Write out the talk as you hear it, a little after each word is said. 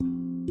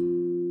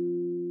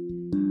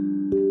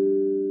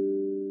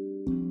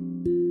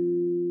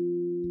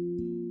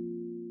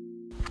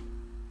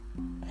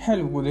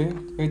Hello, good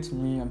day. It's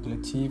me,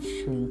 Abdulatif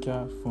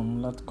Shrinka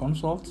from Lat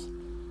Consult.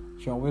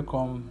 You are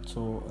welcome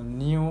to a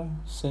new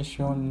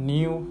session,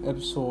 new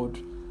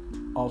episode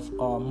of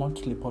our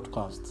monthly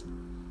podcast.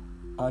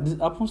 This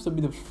happens to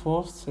be the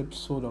first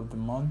episode of the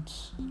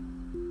month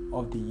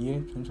of the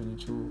year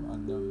 2022,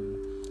 and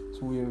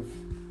so we have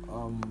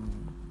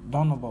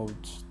done about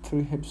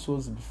 3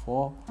 episodes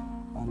before,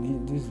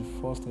 and this is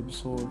the first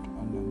episode,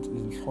 and it's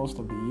the first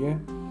of the year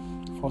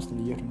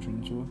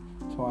 2022.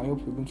 So I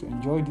hope you're going to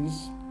enjoy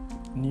this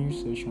new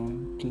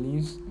session.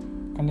 Please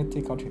kindly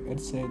take out your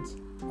headsets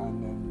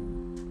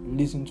and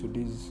listen to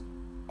this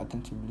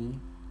attentively.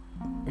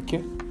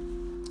 Okay.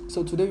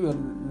 So today we are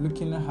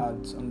looking at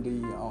on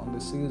the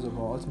series of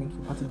our Ultimate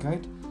Property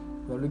Guide.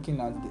 We are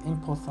looking at the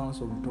importance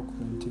of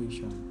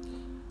documentation.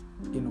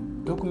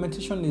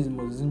 Documentation is the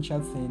most essential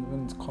thing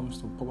when it comes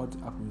to property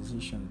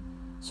acquisition.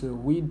 So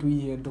we do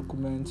here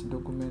documents. Do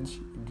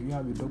you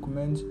have a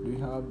document?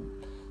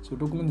 So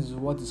document is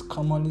what is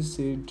commonly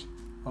said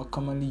or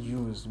commonly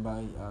used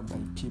by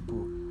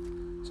people.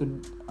 So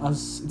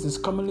as it is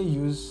commonly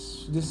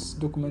used, this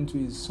document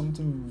is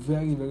something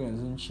very, very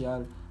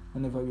essential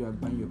whenever you are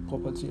buying your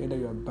property, either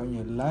you are buying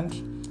a land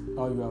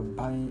or you are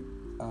buying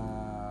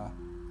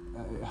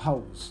a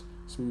house.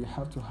 So you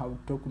have to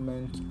have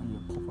document on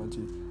your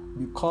property,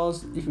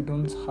 because if you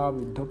don't have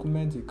a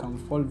document, you can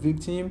fall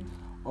victim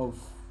of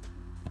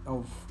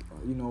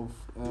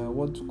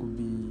what could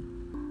be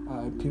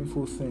a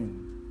painful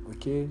thing.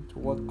 Okay, to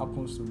what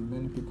happens to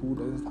many people who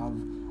doesn't have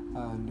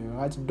the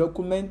right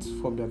document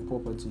for their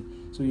property.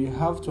 So you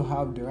have to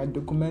have the right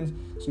document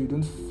so you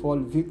don't fall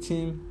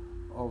victim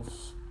of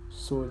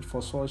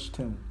such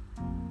thing.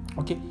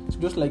 Okay, so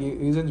just like a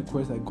recent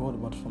request I got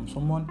about from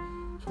someone.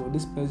 So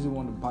this person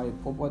want to buy a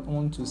property,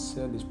 want to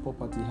sell his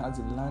property. He has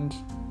a land,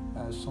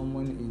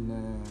 someone in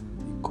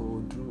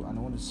Ikorodu, and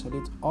I want to sell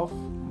it off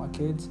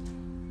market.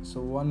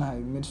 So when I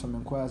made some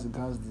inquiries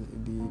regards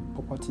the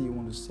property he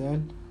want to sell,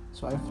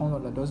 so I found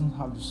out that doesn't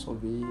have the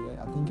survey.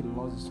 I think it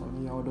lost the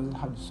survey or doesn't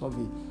have the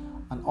survey,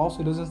 and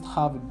also it doesn't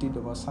have a deed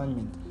of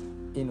assignment.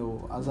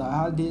 As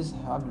I had this,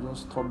 I have to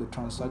just stop the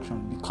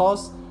transaction,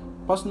 because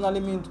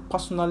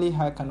personally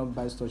I cannot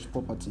buy such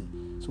property.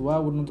 So why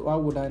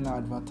would I now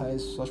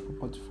advertise such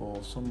property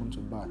for someone to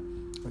buy?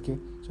 Okay,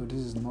 so this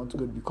is not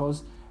good,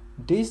 because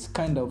this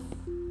kind of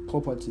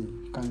property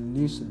can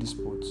lead to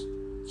disputes.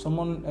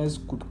 Someone else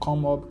could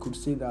come up, could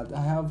say that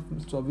I have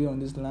survey on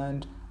this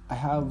land, I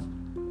have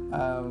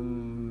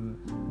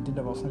deed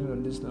of assignment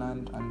on this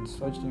land, and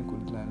such thing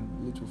could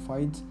lead to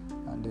fight,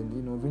 and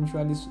then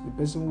eventually the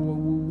person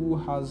who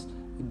has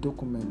a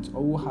document,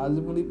 or who has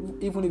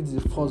even if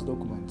it's a false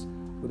document,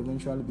 would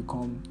eventually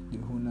become the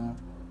owner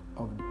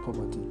of the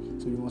property.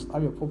 So you must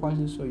have your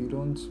property so you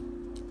don't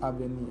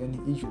have any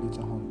issue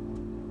later on.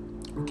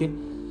 Okay.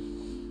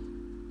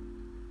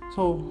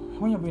 So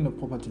when you're buying a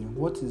property,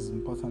 what is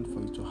important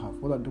for you to have?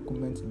 What are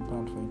documents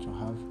important for you to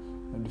have?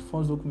 And the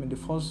first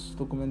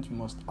document you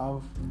must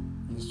have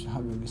is to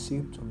have a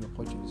receipt of your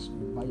purchase.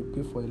 You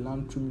pay for a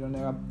land 2 million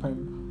naira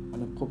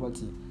on a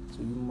property, so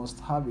you must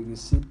have a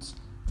receipt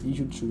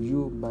issued to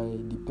you by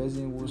the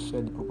person who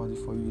sold the property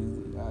for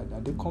you.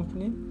 Are they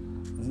company?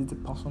 Is it the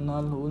personal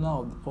owner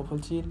of the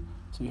property?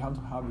 So you have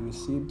to have a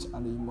receipt,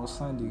 and you must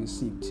sign the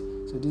receipt.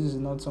 So this is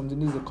not something.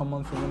 This is a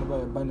common thing whenever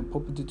you're buying a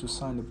property, to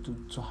sign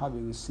to have a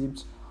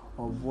receipt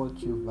of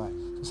what you buy.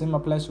 So same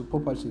applies to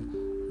property.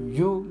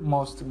 You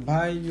must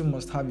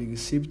have a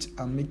receipt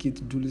and make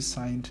it duly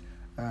signed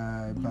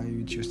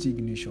with your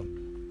signature.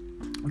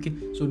 Okay,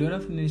 so the other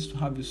thing is to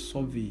have a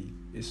survey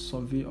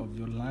of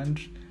your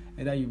land.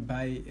 Either you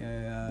buy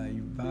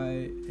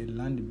a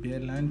land,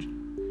 bare land,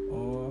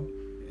 or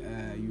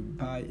you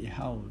buy a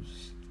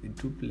house, a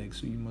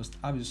duplex. So you must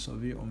have a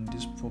survey on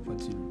this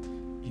property.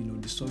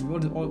 The survey.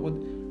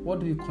 What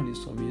do you call a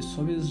survey? A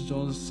survey is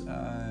just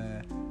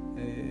a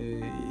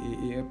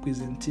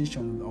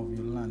representation of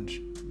your land,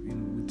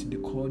 with the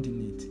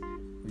coordinate.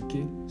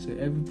 Okay, so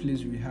every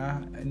place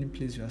any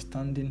place you are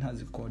standing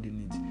has a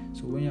coordinate.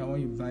 So when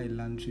you buy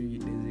land, so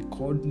there's a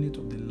coordinate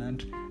of the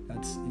land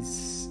that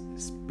is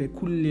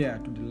peculiar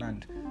to the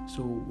land.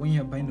 So when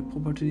you are buying the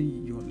property,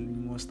 you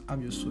must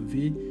have your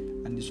survey,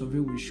 and the survey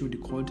will show the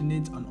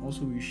coordinates, and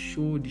also will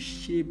show the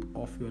shape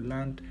of your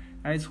land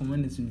right from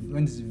when it's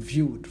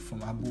viewed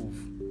from above.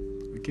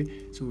 Okay,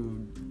 so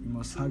you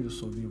must have your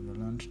survey of your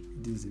land.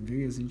 It is a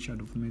very essential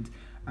document.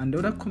 And the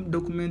other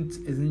document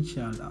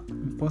essential,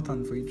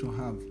 important for you to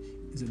have,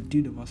 is a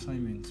deed of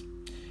assignment.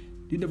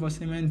 Deed of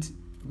assignment,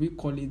 we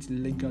call it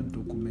legal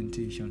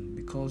documentation,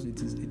 because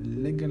it is a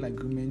legal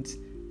agreement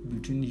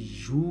between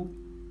you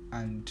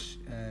and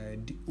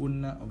the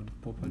owner of the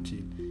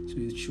property. So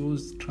it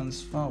shows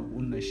transfer of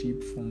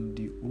ownership from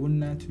the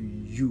owner to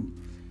you.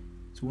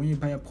 So when you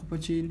buy a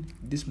property,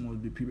 this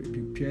must be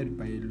prepared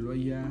by a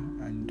lawyer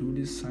and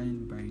duly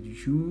signed by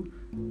you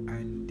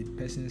and the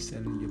person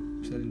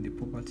selling the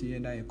property,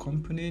 either a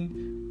company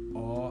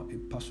or a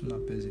personal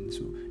person.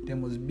 So there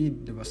must be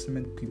the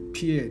document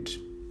prepared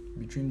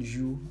between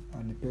you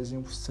and the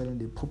person selling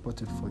the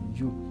property for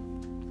you.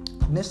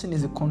 Next thing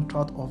is a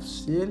contract of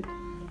sale.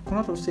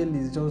 Contract of sale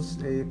is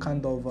just a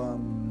kind of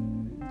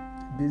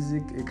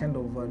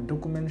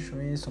document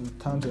showing some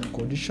terms and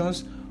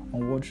conditions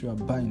on what you are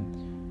buying.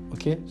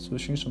 Okay, so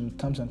showing some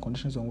terms and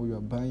conditions on what you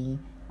are buying,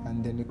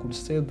 and then it could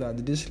say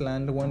that this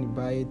land, when you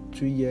buy it,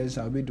 2 years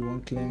I'll be the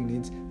one clearing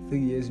it, 3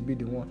 years be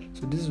the one.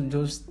 So this will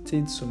just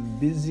state some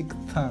basic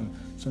terms,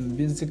 some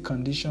basic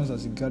conditions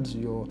as regards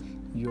your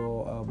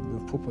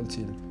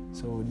property.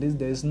 So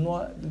there is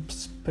no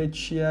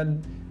special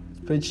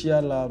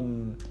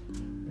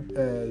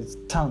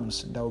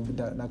terms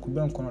that could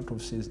be on contract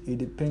of sales. It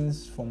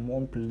depends from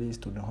one place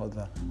to the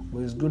other, but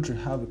it's good to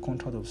have a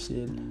contract of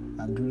sale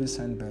and duly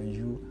signed by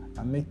you,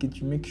 and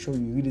make sure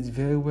you read it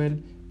very well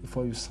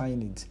before you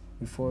sign it,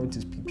 before it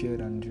is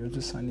prepared, and you have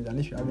to sign it. And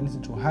if you have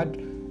anything to add,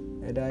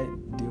 either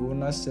the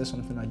owner says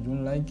something that you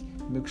don't like,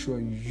 make sure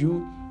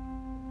you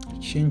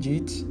change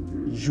it,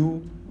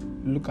 you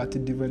look at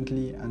it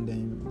differently, and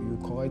then you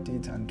correct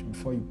it, and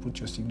before you put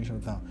your signature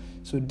down.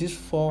 So these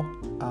 4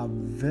 are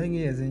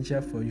very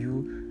essential for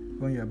you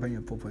when you are buying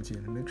your property.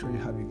 Make sure you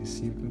have a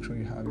receipt, make sure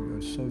you have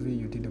your survey,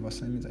 your deed of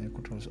assignment, and your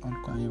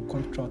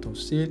contract of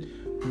sale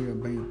when you are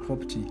buying your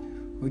property.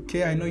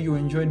 Okay, I know you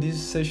enjoyed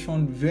this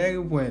session very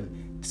well.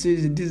 This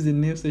is the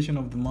new session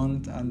of the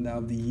month and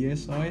of the year,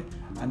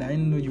 and I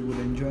know you will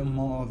enjoy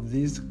more of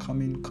this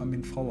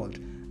coming forward.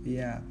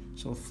 Yeah,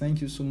 so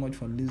thank you so much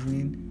for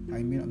listening.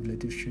 I mean,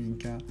 Abdulateef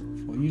Soyinka.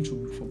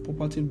 For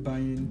property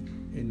buying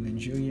in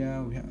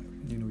Nigeria,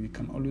 you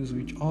can always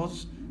reach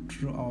us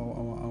through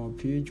our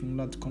page,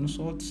 Mulat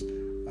Consults,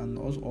 and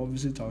also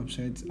visit our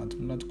website at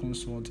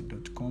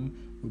mulatconsult.com.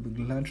 We'll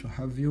be glad to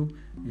have you.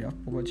 We have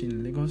property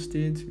in Lagos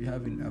State, we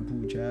have in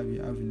Abuja, we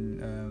have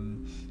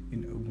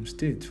in Ogun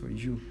State for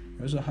you.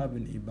 We also have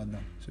in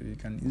Ibadan, so you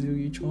can easily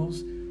reach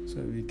us,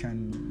 so we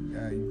can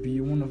be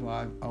one of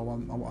our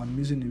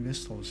amazing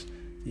investors.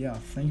 Yeah,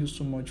 thank you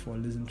so much for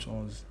listening to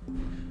us.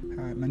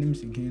 Hi, my name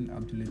is again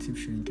Abdulateef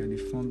Soyinka, the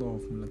founder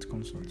of Mulat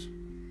Consults.